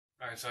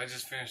Alright, so I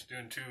just finished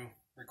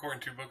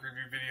recording two book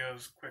review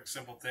videos, quick,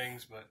 simple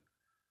things, but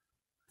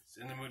it's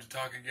in the mood to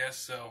talk, I guess,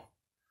 so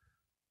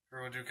we're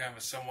going to do kind of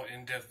a somewhat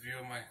in-depth view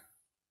of my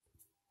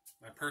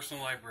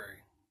personal library.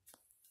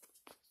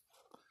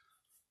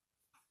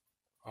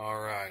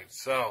 Alright,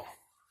 so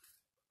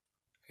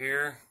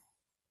here,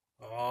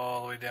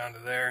 all the way down to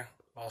there,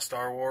 all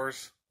Star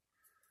Wars.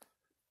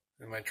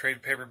 And my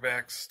trade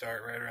paperbacks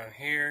start right around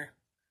here,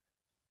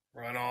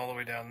 run all the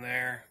way down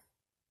there,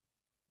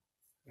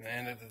 and the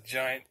end of the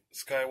giant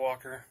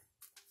Skywalker.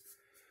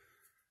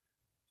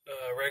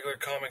 Regular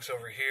comics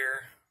over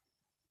here.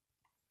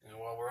 And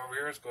while we're over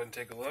here, let's go ahead and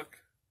take a look.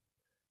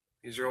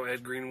 These are all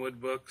Ed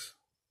Greenwood books.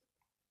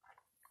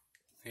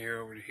 Here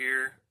over to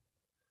here.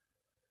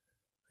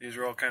 These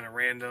are all kind of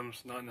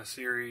randoms, not in a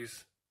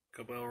series. A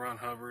couple L. Ron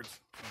Hubbards.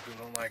 Some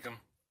people don't like them.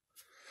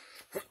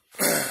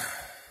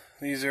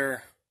 These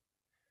are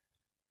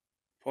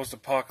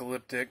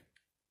post-apocalyptic,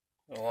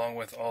 along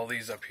with all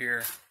these up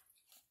here.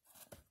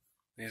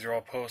 These are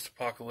all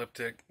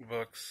post-apocalyptic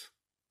books.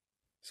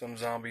 Some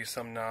zombies,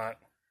 some not.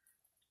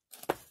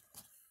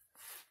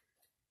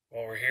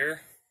 While we're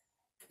here,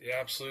 the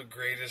absolute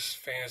greatest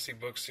fantasy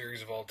book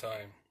series of all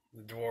time,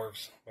 The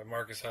Dwarves by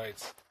Marcus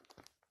Heights.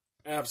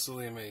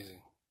 Absolutely amazing.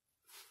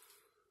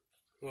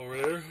 Over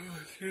there,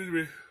 excuse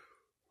me. Of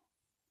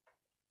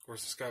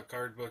course, the Scott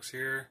Card books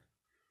here.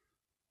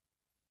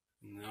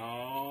 And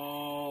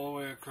all the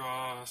way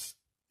across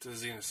to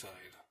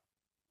Xenocide.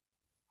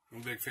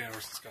 I'm a big fan of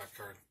Orson Scott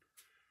Card.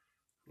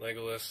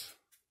 Legolas.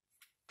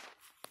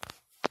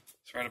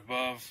 It's right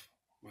above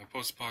my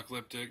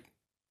post-apocalyptic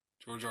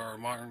George R. R.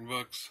 Martin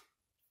books.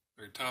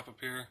 Very top up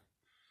here.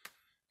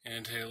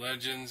 Annotated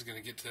Legends.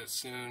 Gonna get to that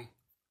soon.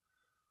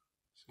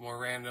 Some more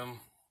random.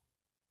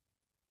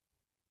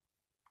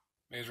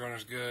 Maze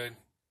Runner's good.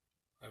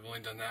 I've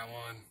only done that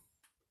one.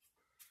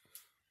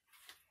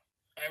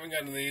 I haven't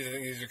gotten to these. I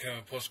think these are kind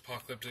of a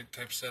post-apocalyptic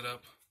type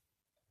setup.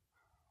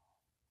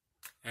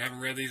 I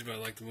haven't read these, but I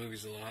like the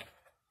movies a lot.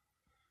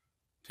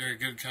 Terry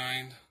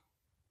Goodkind.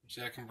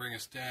 Jack Can Bring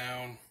Us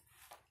Down.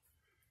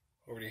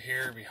 Over to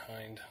here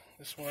behind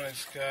this one I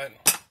just got.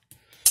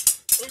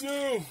 Oh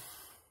no!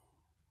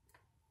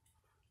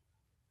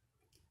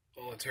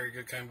 All the Terry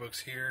Goodkind books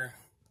here.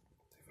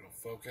 If it'll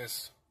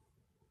focus.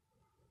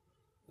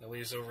 That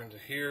leads over into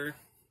here.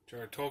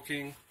 J.R.R.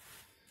 Tolkien.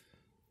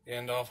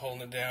 Gandalf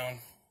holding it down.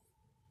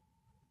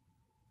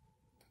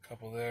 A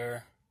couple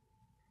there.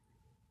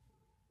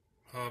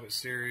 Hobbit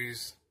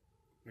series.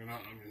 They're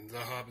not, The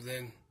Hobbit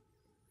then.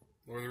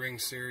 Lord of the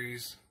Rings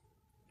series.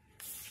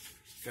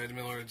 Guy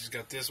DeMiller, I just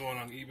got this one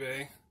on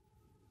eBay.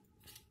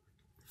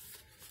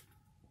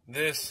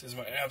 This is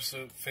my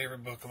absolute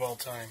favorite book of all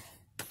time.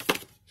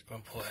 Just go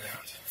and pull that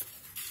out.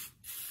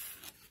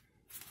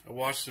 I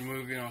watched the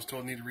movie and I was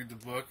told I need to read the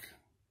book.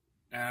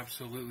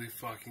 Absolutely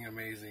fucking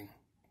amazing.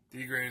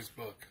 The greatest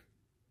book.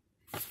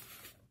 That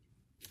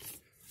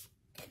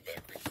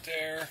back right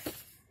there.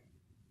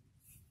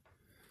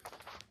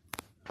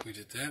 We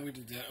did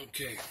that.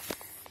 Okay.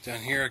 Down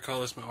here I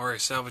call this my R.A.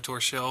 Salvatore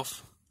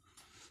shelf.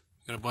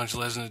 Got a bunch of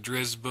Legend of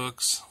Drizzt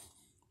books,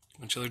 a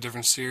bunch of other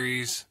different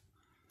series.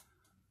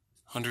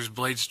 Hunter's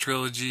Blades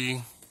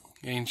trilogy,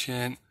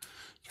 Ancient,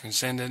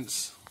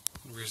 Transcendence.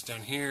 Over just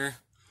down here.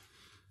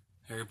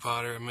 Harry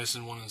Potter, I'm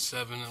missing 1 and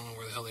 7, I don't know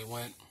where the hell they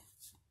went.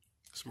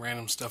 Some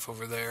random stuff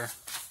over there.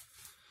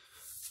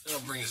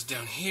 That'll bring us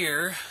down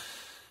here.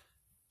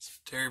 Some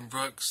Terry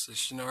Brooks, the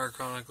Shannara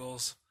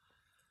Chronicles.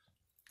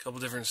 A couple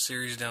different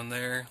series down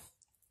there.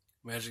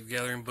 Magic the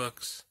Gathering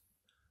books.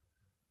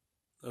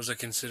 Those I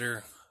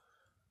consider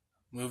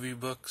movie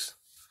books.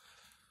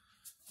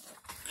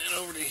 And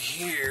over to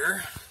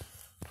here,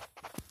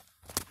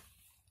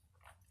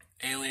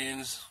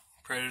 Aliens,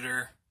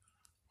 Predator,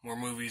 more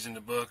movies into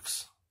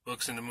books,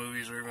 books into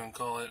movies, whatever you want to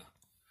call it.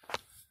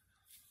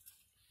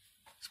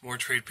 Some more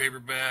trade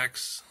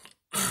paperbacks.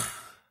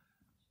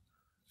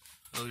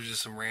 Those are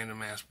just some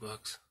random ass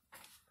books.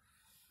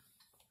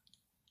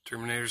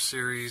 Terminator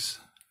series.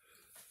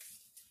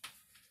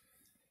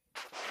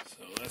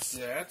 So that's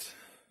that.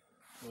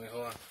 Wait,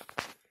 hold on.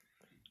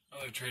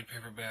 Other trade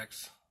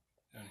paperbacks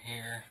down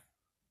here.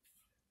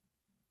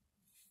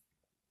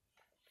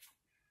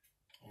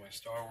 All my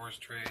Star Wars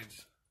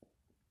trades.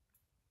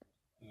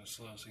 I'm gonna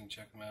slow so you can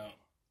check them out.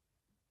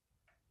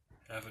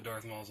 Have a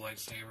Darth Maul's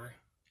lightsaber.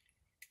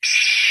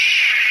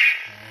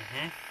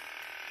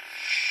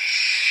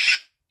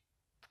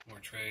 More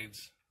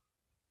trades.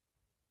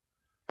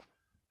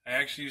 I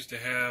actually used to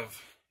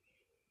have,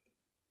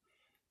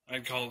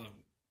 I'd call it,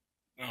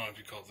 I don't know if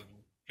you call it the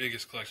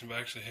biggest collection, but I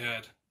actually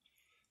had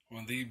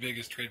one of the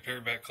biggest trade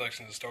paperback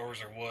collections of Star Wars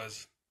there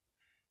was.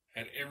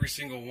 Had every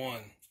single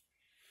one.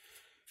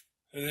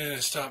 And then I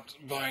stopped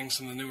buying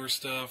some of the newer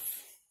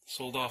stuff,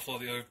 sold off all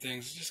the other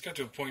things. It just got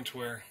to a point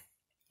where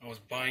I was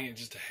buying it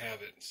just to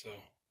have it, so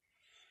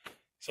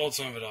sold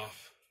some of it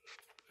off.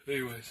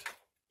 Anyways,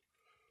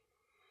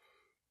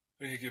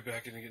 we need to get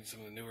back into getting some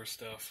of the newer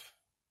stuff.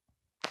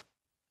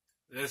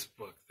 This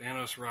book,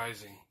 Thanos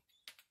Rising.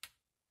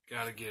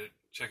 Gotta get it.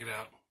 Check it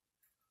out.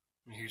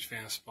 I'm a huge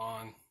fan of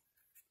Spawn.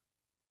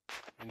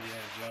 Indiana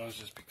Jones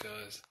just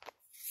because.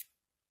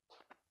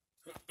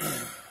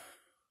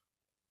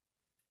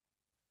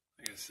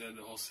 Like I said,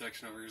 the whole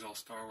section over here is all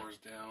Star Wars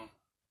down.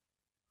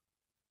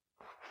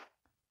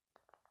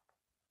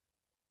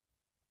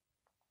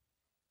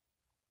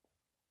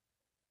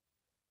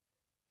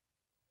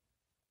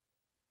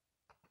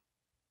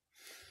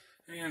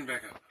 And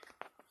back up.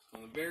 So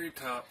on the very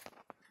top,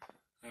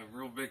 I have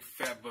real big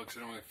fat books that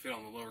don't really fit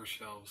on the lower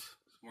shelves.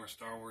 Some more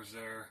Star Wars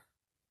there.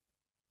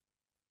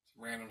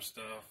 Some random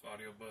stuff,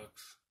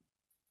 audiobooks.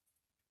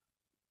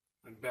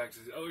 And back to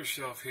the other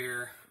shelf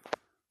here.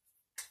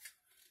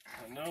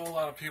 I know a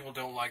lot of people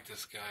don't like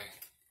this guy.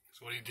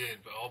 That's what he did,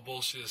 but all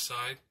bullshit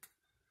aside,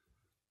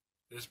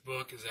 this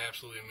book is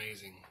absolutely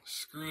amazing.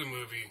 Screw the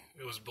movie,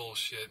 it was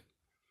bullshit.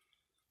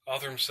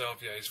 Author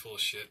himself, yeah, he's full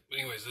of shit. But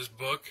anyways, this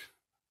book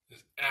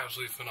is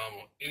absolutely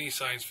phenomenal. Any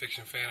science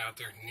fiction fan out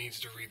there needs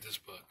to read this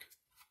book.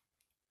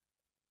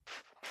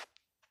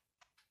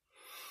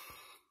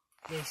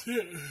 That's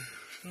it.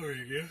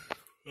 Sorry again.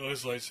 Oh,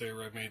 this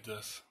lightsaber, I made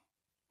this.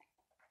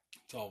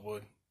 It's all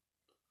wood.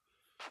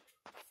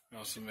 I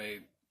also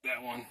made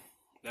that one.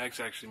 That's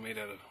actually made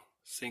out of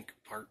sink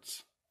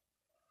parts.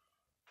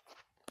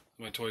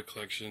 My toy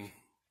collection.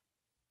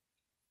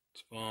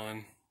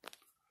 Spawn.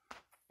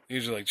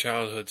 These are like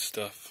childhood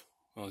stuff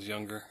when I was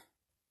younger.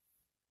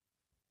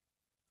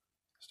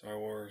 Star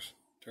Wars,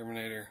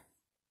 Terminator,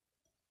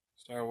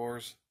 Star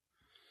Wars.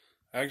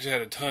 I actually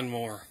had a ton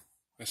more.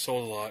 I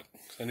sold a lot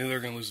because I knew they were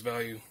going to lose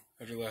value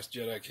after The Last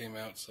Jedi came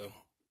out, so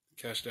I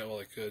cashed out while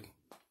I could.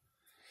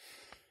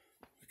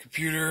 The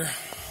computer,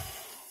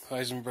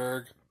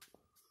 Heisenberg.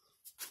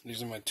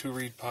 These are my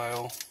to-read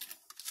pile.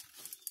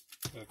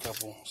 Got a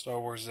couple Star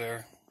Wars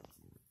there.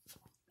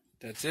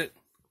 That's it.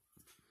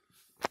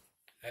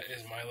 That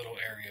is my little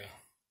area.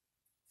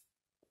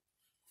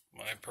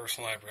 My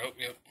personal library. Oh,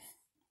 yep.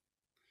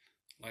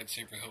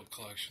 Lightsaber hilt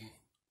collection.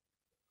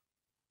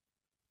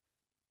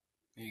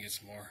 Need to get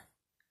some more.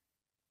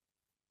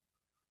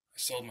 I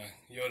sold my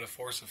Yoda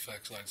Force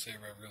Effects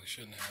lightsaber. I really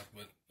shouldn't have,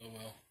 but oh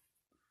well.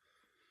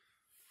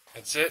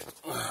 That's it.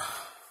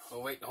 Oh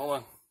wait, hold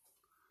on.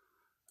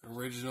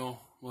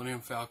 Original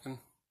Millennium Falcon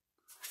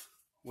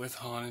with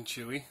Han and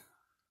Chewie.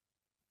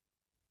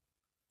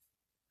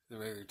 The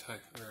regular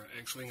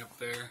X-Wing up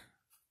there.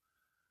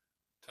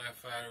 TIE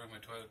Fighter with my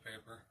toilet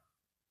paper.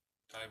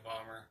 TIE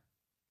Bomber.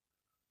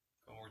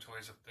 Got more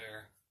toys up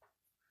there.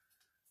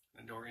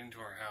 The door into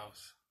our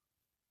house.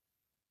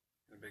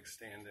 A big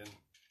stand-in.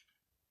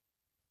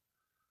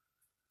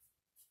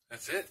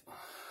 That's it.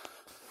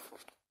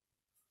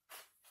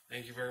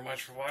 Thank you very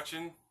much for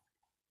watching.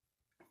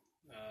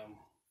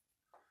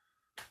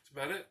 That's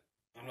about it.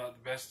 I'm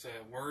not the best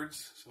at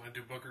words, so when I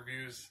do book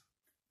reviews,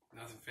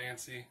 nothing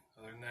fancy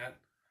other than that.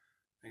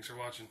 Thanks for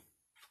watching.